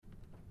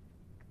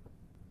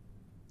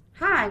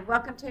Hi,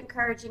 welcome to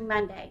Encouraging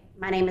Monday.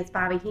 My name is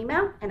Bobby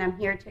Hemo, and I'm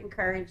here to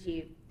encourage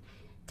you.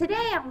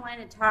 Today, I want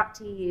to talk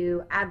to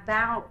you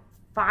about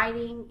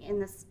fighting in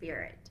the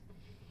Spirit.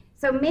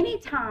 So many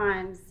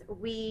times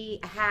we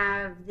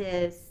have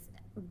this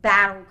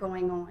battle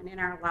going on in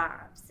our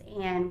lives,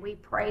 and we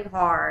pray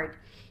hard,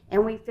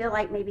 and we feel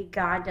like maybe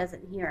God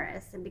doesn't hear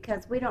us, and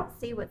because we don't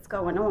see what's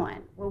going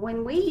on. Well,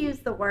 when we use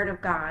the Word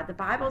of God, the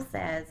Bible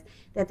says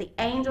that the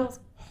angels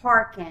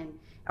hearken,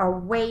 are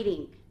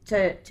waiting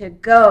to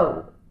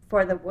go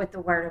with the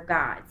Word of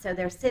God. So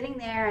they're sitting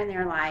there and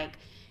they're like,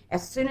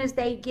 as soon as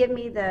they give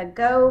me the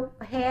go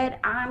ahead,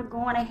 I'm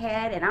going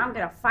ahead and I'm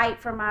going to fight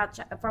for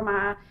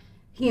my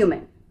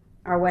human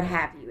or what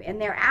have you.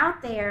 And they're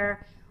out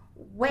there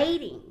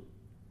waiting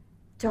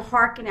to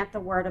hearken at the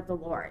word of the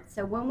Lord.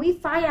 So when we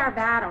fight our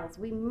battles,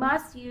 we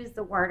must use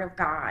the word of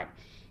God.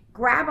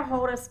 Grab a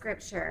hold of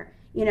Scripture.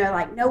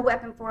 Like no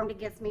weapon formed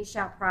against me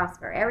shall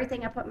prosper.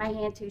 Everything I put my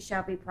hand to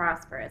shall be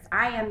prosperous.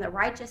 I am the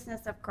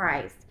righteousness of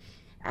Christ.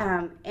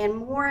 And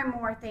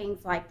more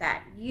things like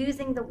that.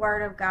 Using the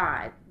word of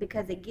God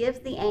because it gives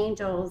the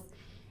angels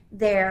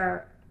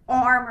their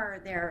armor,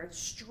 their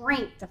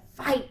strength to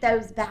fight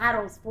those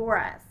battles for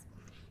us.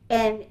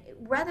 And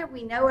whether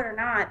we know it or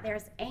not,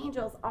 there's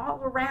angels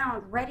all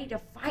around ready to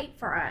fight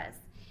for us.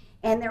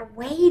 And they're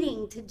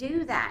waiting to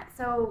do that.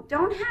 So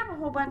don't have a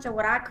whole bunch of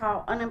what I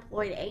call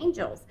unemployed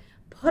angels.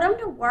 Put them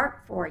to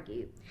work for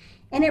you.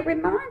 And it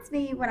reminds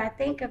me, when I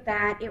think of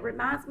that, it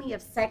reminds me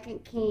of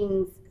 2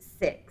 Kings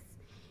 6.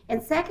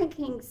 In 2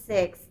 Kings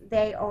 6,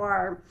 they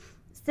are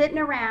sitting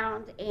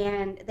around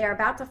and they're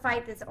about to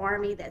fight this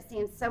army that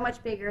seems so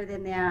much bigger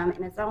than them,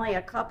 and it's only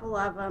a couple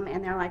of them,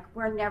 and they're like,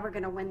 we're never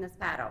going to win this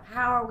battle.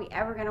 How are we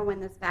ever going to win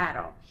this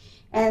battle?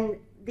 And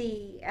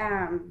the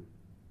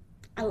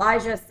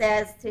Elijah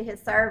says to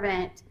his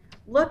servant,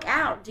 look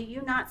out, do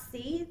you not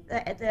see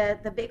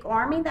the big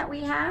army that we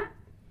have?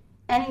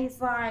 And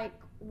he's like,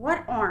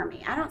 what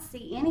army? I don't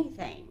see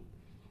anything.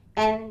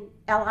 And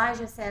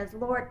Elijah says,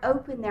 Lord,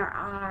 open their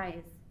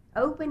eyes.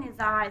 Open his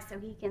eyes so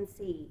he can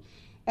see.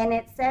 And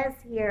it says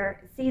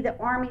here, see the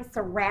army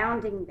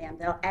surrounding them,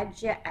 the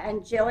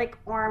angelic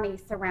army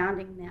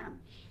surrounding them.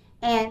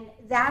 And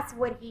that's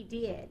what he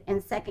did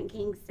in 2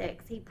 Kings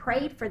 6. He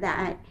prayed for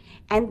that.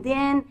 And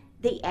then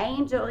the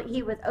angel,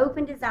 he was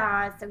opened his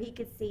eyes so he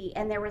could see.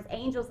 And there was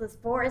angels as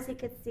far as he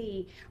could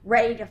see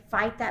ready to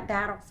fight that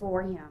battle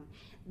for him.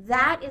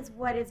 That is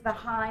what is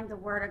behind the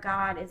word of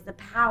God, is the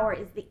power,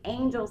 is the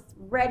angels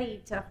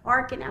ready to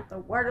hearken at the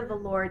word of the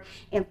Lord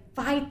and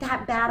fight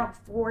that battle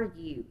for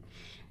you.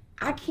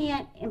 I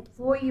can't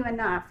implore you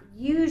enough.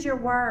 Use your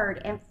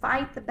word and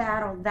fight the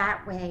battle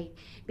that way,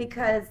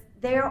 because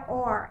there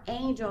are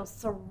angels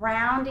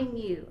surrounding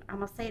you. I'm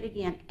going to say it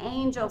again.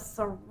 Angels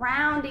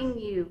surrounding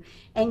you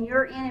and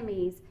your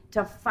enemies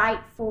to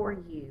fight for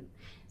you.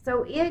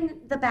 So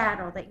in the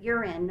battle that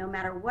you're in, no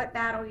matter what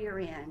battle you're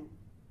in,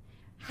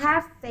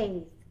 have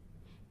faith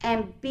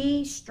and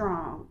be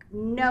strong,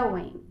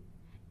 knowing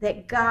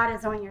that God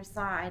is on your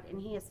side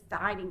and he is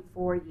fighting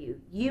for you.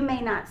 You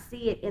may not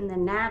see it in the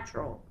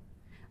natural,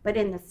 but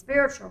in the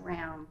spiritual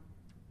realm,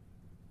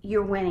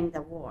 you're winning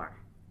the war.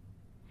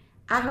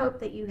 I hope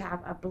that you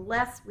have a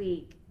blessed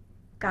week.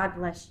 God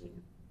bless you.